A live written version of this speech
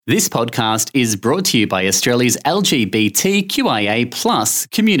This podcast is brought to you by Australia's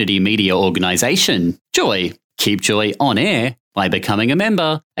LGBTQIA+ community media organisation, Joy. Keep Joy on air by becoming a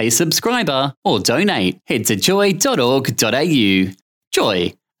member, a subscriber, or donate. Head to joy.org.au.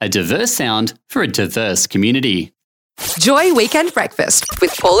 Joy, a diverse sound for a diverse community. Joy Weekend Breakfast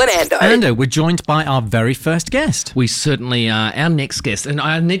with Paul and Ando. Ando, we're joined by our very first guest. We certainly are. Our next guest, and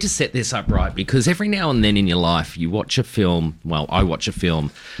I need to set this up right because every now and then in your life you watch a film, well, I watch a film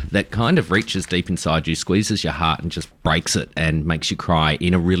that kind of reaches deep inside you, squeezes your heart and just breaks it and makes you cry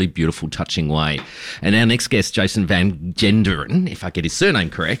in a really beautiful, touching way. And our next guest, Jason Van Genderen, if I get his surname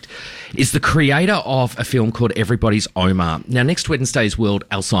correct, is the creator of a film called Everybody's Oma. Now, next Wednesday is World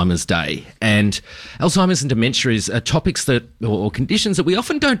Alzheimer's Day, and Alzheimer's and dementia is topics that, or conditions that we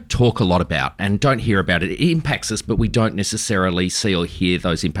often don't talk a lot about and don't hear about. It impacts us, but we don't necessarily see or hear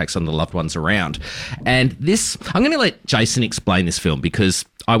those impacts on the loved ones around. And this, I'm going to let Jason explain this film because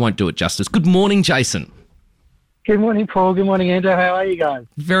I won't do it justice. Good morning, Jason. Good morning, Paul. Good morning, Andrew. How are you guys?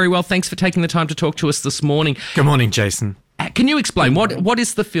 Very well. Thanks for taking the time to talk to us this morning. Good morning, Jason. Can you explain what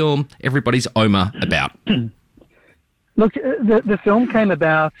is the film Everybody's Oma about? Look, the film came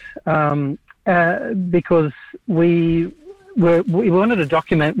about because we wanted to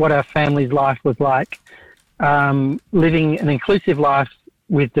document what our family's life was like, living an inclusive life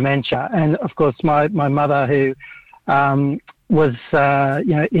with dementia. And of course, my mother, who was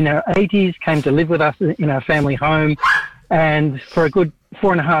in her 80s, came to live with us in our family home, and for a good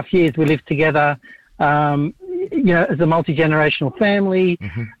 4.5 years we lived together. As a multi-generational family,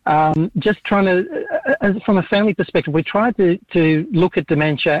 just trying to, from a family perspective, we tried to look at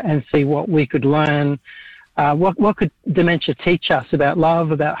dementia and see what we could learn. What could dementia teach us about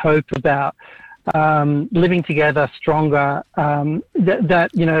love, about hope, about living together stronger,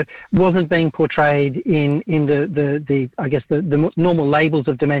 that wasn't being portrayed in the normal labels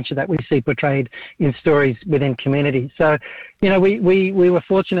of dementia that we see portrayed in stories within communities. So, we were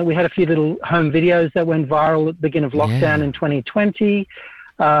fortunate. We had a few little home videos that went viral at the beginning of lockdown in 2020.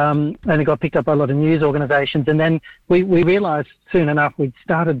 And it got picked up by a lot of news organisations. And then we realised soon enough we'd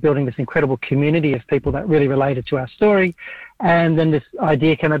started building this incredible community of people that really related to our story. And then this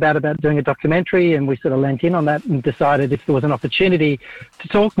idea came about doing a documentary, and we sort of lent in on that and decided if there was an opportunity to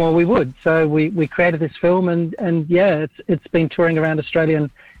talk more, we would. So we created this film, and it's been touring around Australia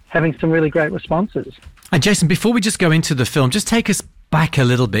and having some really great responses. And Jason, before we just go into the film, just take us back a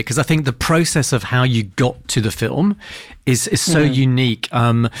little bit, because I think the process of how you got to the film is so unique.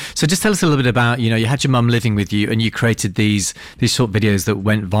 So just tell us a little bit about, you had your mum living with you and you created these short videos that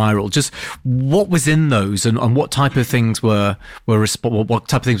went viral. Just what was in those, and what type of things what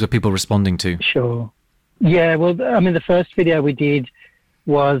type of things were people responding to? Sure. Yeah, well, the first video we did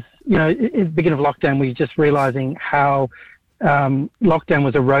was, at the beginning of lockdown, we were just realising how lockdown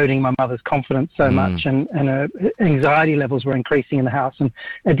was eroding my mother's confidence so much, and her anxiety levels were increasing in the house, and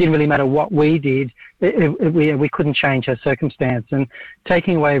it didn't really matter what we did. We couldn't change her circumstance, and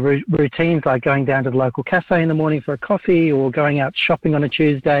taking away routines like going down to the local cafe in the morning for a coffee or going out shopping on a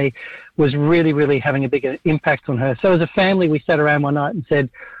Tuesday was really, really having a bigger impact on her. So as a family, we sat around one night and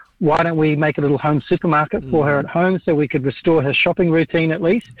said, why don't we make a little home supermarket for her at home so we could restore her shopping routine at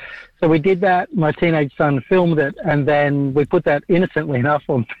least? So we did that. My teenage son filmed it, and then we put that innocently enough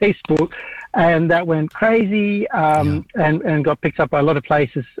on Facebook, and that went crazy and got picked up by a lot of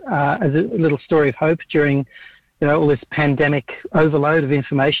places as a little story of hope during all this pandemic overload of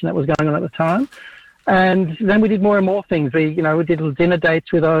information that was going on at the time. And then we did more and more things. We did little dinner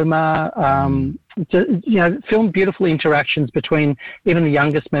dates with Oma, filmed beautiful interactions between even the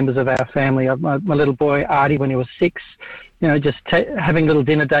youngest members of our family. My little boy, Artie, when he was 6, just having a little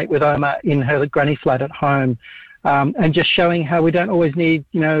dinner date with Oma in her granny flat at home, and just showing how we don't always need,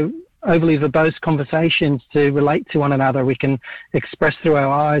 overly verbose conversations to relate to one another. We can express through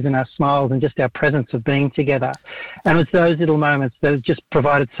our eyes and our smiles and just our presence of being together. And it's those little moments that have just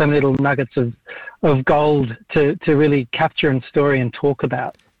provided so many little nuggets of gold to really capture and story and talk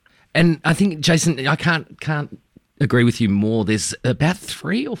about. And I think, Jason, I can't agree with you more. There's about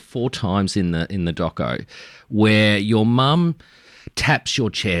 3 or 4 times in the doco where your mum taps your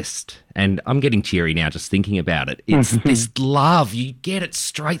chest, and I'm getting teary now just thinking about it. It's this love. You get it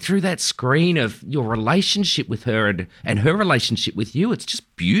straight through that screen of your relationship with her and her relationship with you. It's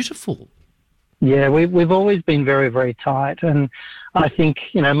just beautiful. Yeah, we've always been very, very tight, and I think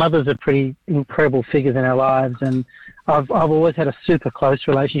mothers are pretty incredible figures in our lives, and I've always had a super close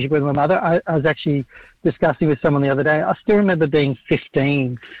relationship with my mother. I was actually discussing with someone the other day. I still remember being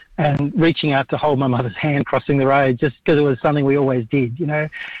 15 and reaching out to hold my mother's hand crossing the road, just because it was something we always did,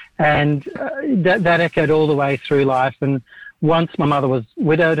 and that echoed all the way through life. And once my mother was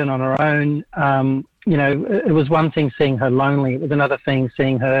widowed and on her own, you know, it was one thing seeing her lonely. It was another thing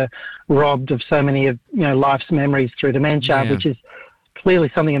seeing her robbed of so many of, you know, life's memories through dementia, which is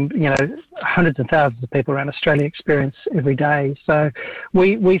clearly something, you know, hundreds and thousands of people around Australia experience every day. So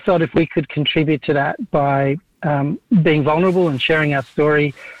we thought if we could contribute to that by being vulnerable and sharing our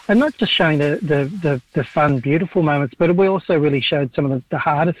story, and not just showing the fun, beautiful moments, but we also really showed some of the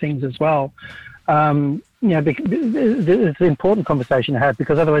harder things as well. You know, it's an important conversation to have,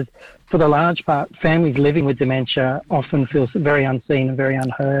 because otherwise, for the large part, families living with dementia often feel very unseen and very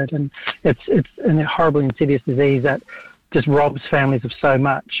unheard, and it's a horrible, insidious disease that just robs families of so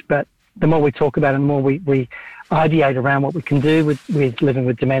much. But the more we talk about it, the more we ideate around what we can do with living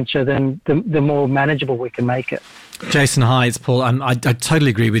with dementia, then the more manageable we can make it. Jason, hi, it's Paul. I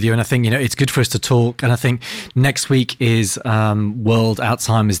totally agree with you, and I think, you know, it's good for us to talk. And I think next week is World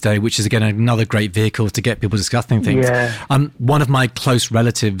Alzheimer's Day, which is again another great vehicle to get people discussing things. Yeah. One of my close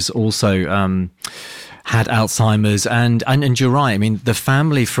relatives also had Alzheimer's, and you're right. I mean, the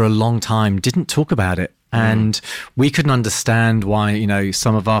family for a long time didn't talk about it. And we couldn't understand why, you know,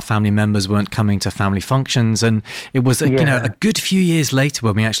 some of our family members weren't coming to family functions. And it was, you know, a good few years later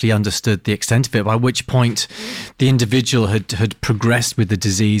when we actually understood the extent of it, by which point the individual had progressed with the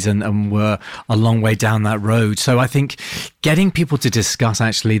disease and were a long way down that road. So I think getting people to discuss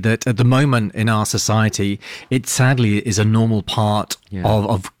actually that at the moment in our society, it sadly is a normal part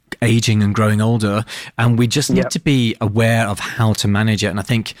of aging and growing older, and we just need to be aware of how to manage it. And I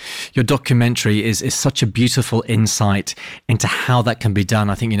think your documentary is such a beautiful insight into how that can be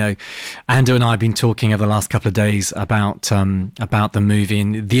done. I think, you know, Ando and I have been talking over the last couple of days about the movie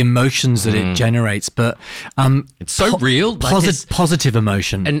and the emotions that it generates, but it's so real, positive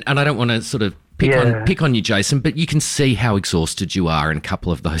emotion. And I don't want to sort of pick on you, Jason, but you can see how exhausted you are in a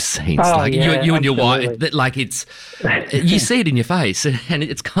couple of those scenes. You and your wife, like it's, you see it in your face, and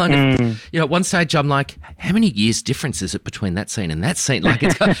it's kind of, you know, at one stage I'm like, how many years difference is it between that scene and that scene? Like,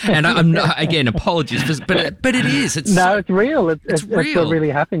 it's, and I'm not, again, apologies, but it is. It's real. It's real. It's what really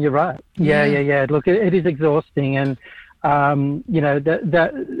happened. You're right. Yeah. Look, it is exhausting, and you know,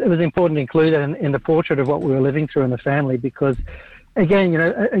 that it was important to include that in the portrait of what we were living through in the family, because, again, you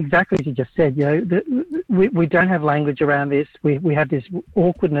know, exactly as you just said, you know, we don't have language around this. We have this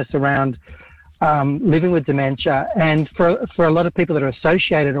awkwardness around living with dementia, and for a lot of people that are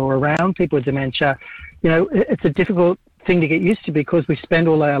associated or around people with dementia, you know, it's a difficult thing to get used to, because we spend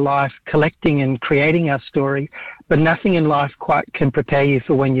all our life collecting and creating our story, but nothing in life quite can prepare you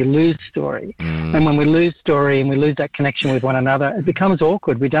for when you lose story. And when we lose story and we lose that connection with one another, it becomes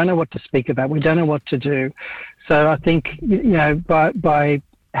awkward. We don't know what to speak about. We don't know what to do. So I think, you know, by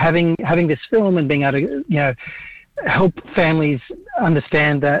having this film and being able to, you know, help families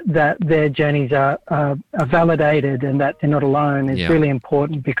understand that their journeys are validated and that they're not alone is really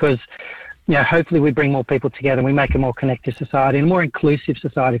important, because, you know, hopefully we bring more people together and we make a more connected society and a more inclusive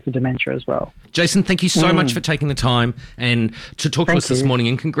society for dementia as well. Jason, thank you so much for taking the time and to talk to us this morning,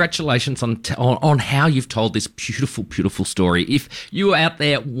 and congratulations on how you've told this beautiful, beautiful story. If you out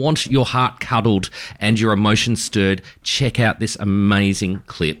there want your heart cuddled and your emotions stirred, check out this amazing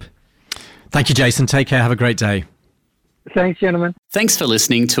clip. Thank you, Jason. Take care. Have a great day. Thanks, gentlemen. Thanks for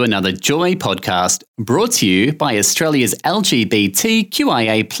listening to another Joy podcast, brought to you by Australia's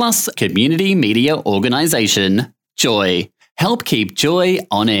LGBTQIA+ community media organisation, Joy. Help keep Joy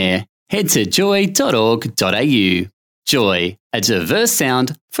on air. Head to joy.org.au. Joy, a diverse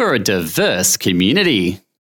sound for a diverse community.